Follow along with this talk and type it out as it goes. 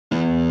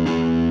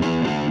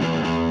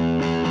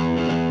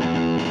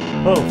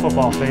Hello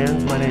football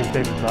fans, my name is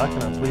David Buck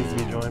and I'm pleased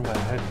to be joined by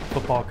head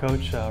football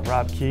coach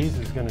Rob Keys,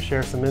 who's going to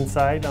share some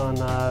insight on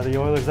the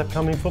Oilers'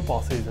 upcoming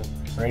football season.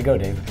 Ready to go,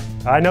 David.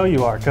 I know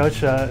you are,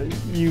 Coach.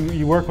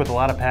 You work with a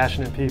lot of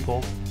passionate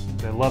people.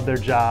 They love their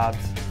jobs.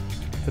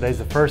 Today's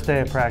the first day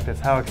of practice.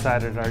 How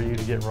excited are you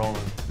to get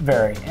rolling?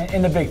 Very.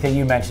 And the big thing,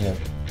 you mentioned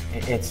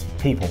it, it's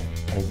people.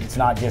 It's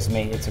not just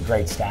me, it's a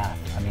great staff.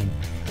 I mean,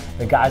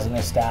 the guys in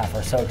this staff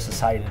are so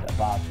excited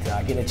about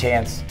getting a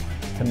chance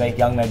to make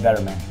young men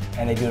better men.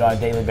 And they do it on a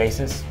daily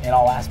basis in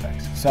all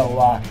aspects.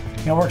 So,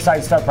 we're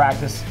excited to start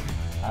practice.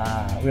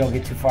 We don't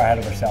get too far ahead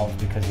of ourselves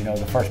because,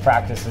 the first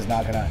practice is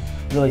not going to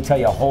really tell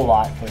you a whole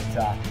lot,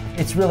 but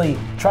it's really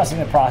trusting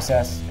the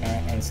process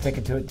and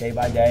sticking to it day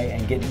by day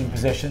and getting in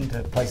position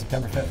to play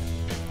September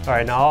 5th. All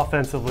right, now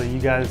offensively, you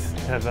guys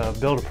have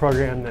built a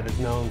program that is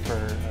known for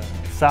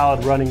a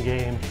solid running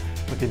game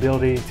with the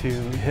ability to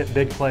hit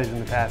big plays in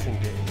the passing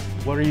game.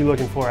 What are you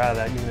looking for out of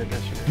that unit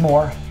this year?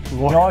 More.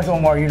 You always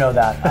want more, you know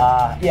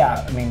that.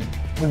 Yeah, I mean,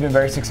 we've been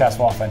very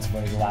successful offensively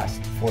the last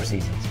 4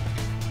 seasons.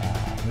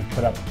 We've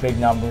put up big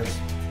numbers,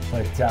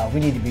 but we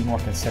need to be more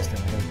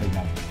consistent with those big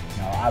numbers.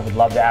 I would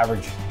love to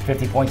average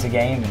 50 points a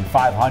game and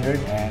 500,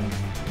 and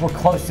we're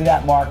close to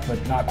that mark,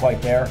 but not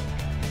quite there.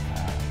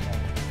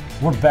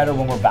 We're better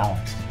when we're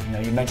balanced.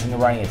 You mentioned the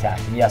running attack,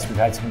 and yes, we've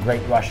had some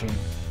great rushing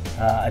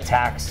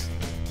attacks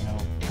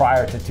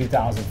prior to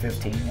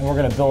 2015, and we're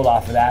going to build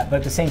off of that. But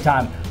at the same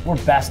time,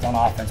 we're best on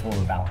offense when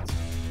we're balanced.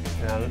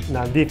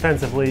 Now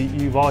defensively,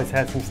 you've always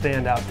had some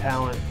standout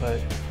talent,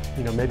 but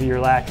maybe you're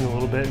lacking a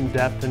little bit in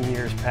depth in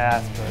years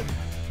past.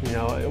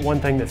 But one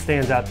thing that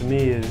stands out to me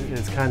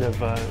is kind of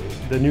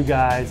the new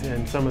guys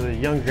and some of the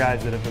younger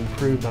guys that have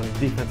improved on the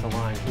defensive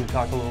line. Can you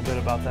talk a little bit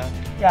about that?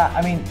 Yeah,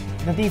 I mean,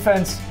 the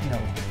defense,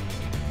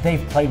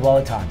 they've played well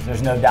at times.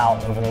 There's no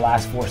doubt over the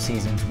last 4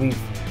 seasons. We've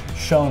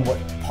shown what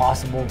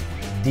possible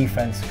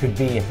defense could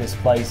be at this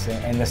place,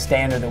 and the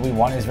standard that we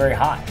want is very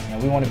high.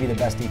 We want to be the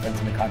best defense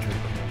in the country.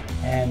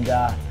 And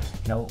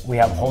we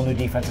have a whole new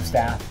defensive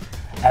staff,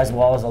 as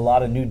well as a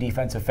lot of new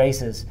defensive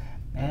faces.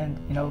 And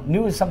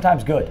new is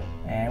sometimes good,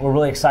 and we're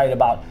really excited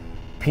about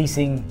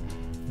piecing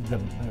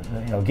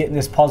getting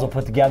this puzzle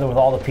put together with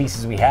all the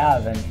pieces we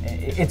have. And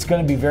it's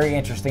going to be very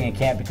interesting in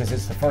camp because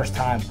it's the first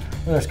time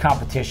where there's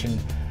competition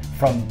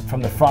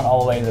from the front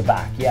all the way to the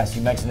back. Yes,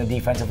 you mentioned the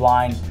defensive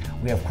line.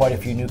 We have quite a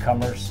few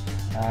newcomers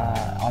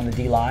on the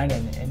D line,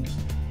 and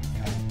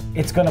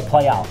it's going to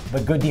play out.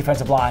 But good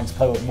defensive lines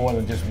play with more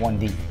than just one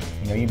deep.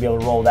 You'd be able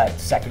to roll that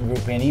second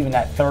group in, even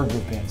that third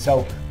group in.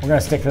 So we're going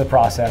to stick to the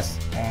process,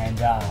 and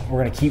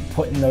we're going to keep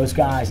putting those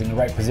guys in the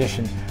right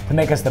position to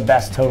make us the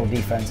best total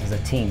defense as a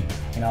team.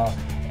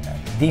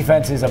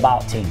 Defense is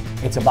about team.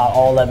 It's about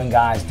all 11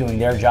 guys doing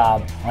their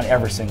job on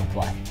every single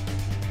play.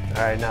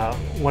 All right, now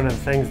one of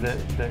the things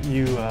that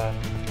you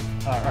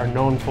are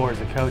known for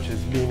as a coach is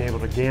being able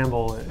to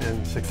gamble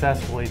and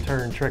successfully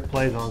turn trick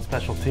plays on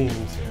special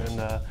teams.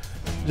 And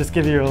just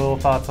give you your little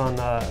thoughts on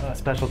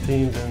special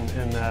teams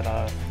and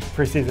that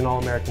preseason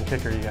All-American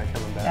kicker you got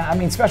coming back. Yeah, I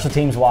mean, special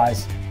teams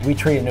wise, we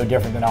treat it no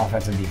different than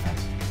offense and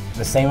defense.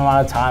 The same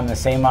amount of time, the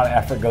same amount of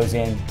effort goes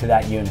into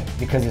that unit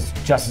because it's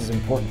just as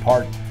important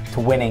part to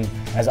winning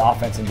as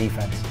offense and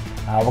defense.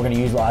 We're going to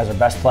utilize our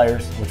best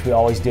players, which we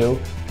always do,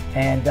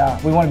 and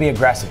we want to be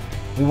aggressive.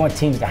 We want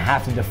teams to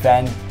have to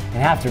defend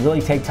and have to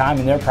really take time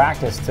in their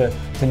practice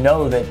to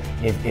know that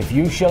if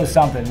you show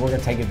something, we're going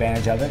to take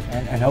advantage of it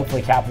and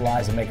hopefully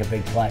capitalize and make a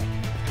big play.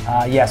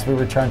 Yes, we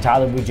returned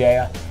Tyler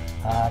Bujaya.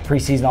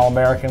 Preseason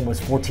All-American,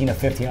 was 14 of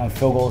 15 on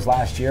field goals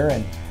last year,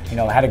 and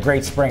had a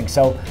great spring.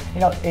 So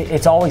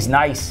it's always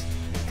nice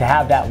to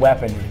have that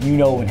weapon.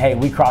 When hey,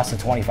 we cross the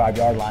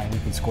 25-yard line, we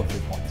can score 3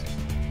 points.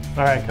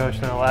 All right,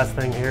 Coach. Now, the last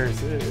thing here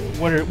is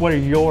what are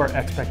your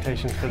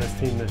expectations for this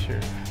team this year?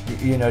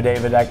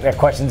 David, that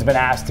question's been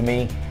asked to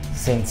me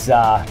since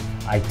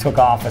I took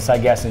office, I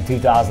guess, in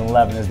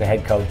 2011 as the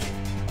head coach.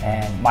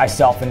 And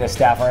myself and this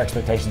staff, our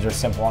expectations are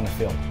simple on the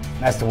field,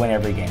 and that's to win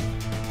every game.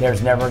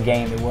 There's never a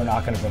game that we're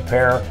not going to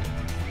prepare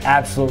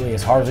absolutely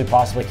as hard as we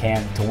possibly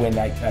can to win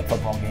that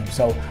football game.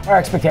 So our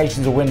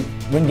expectations are win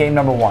game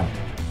number 1.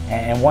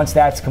 And once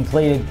that's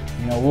completed,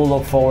 we'll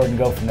look forward and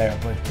go from there.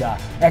 But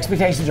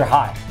expectations are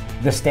high.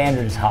 The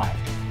standard is high.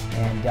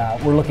 And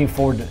we're looking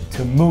forward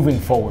to moving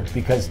forward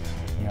because,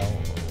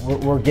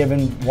 we're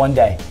given one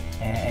day.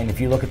 And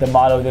if you look at the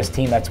motto of this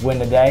team, that's win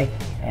the day.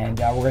 And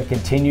we're going to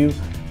continue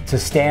to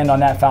stand on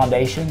that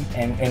foundation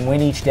and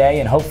win each day.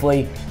 And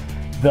hopefully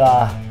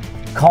the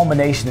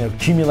culmination, the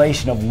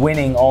accumulation of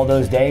winning all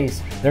those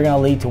days, they're going to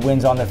lead to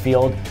wins on the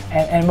field.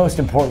 And most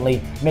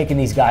importantly, making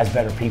these guys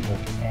better people.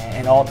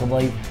 And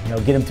ultimately,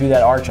 get them through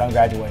that arch on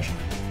graduation.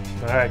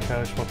 All right,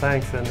 Coach. Well,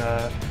 thanks. And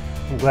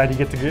I'm glad you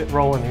get to get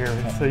rolling here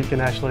so you can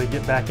actually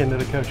get back into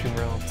the coaching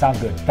realm. Sounds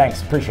good.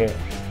 Thanks. Appreciate it.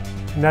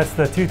 And that's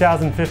the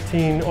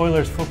 2015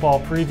 Oilers football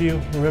preview.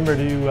 Remember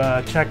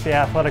to check the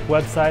athletic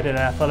website at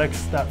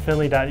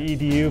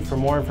athletics.findlay.edu for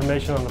more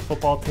information on the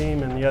football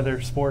team and the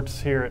other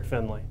sports here at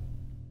Findlay.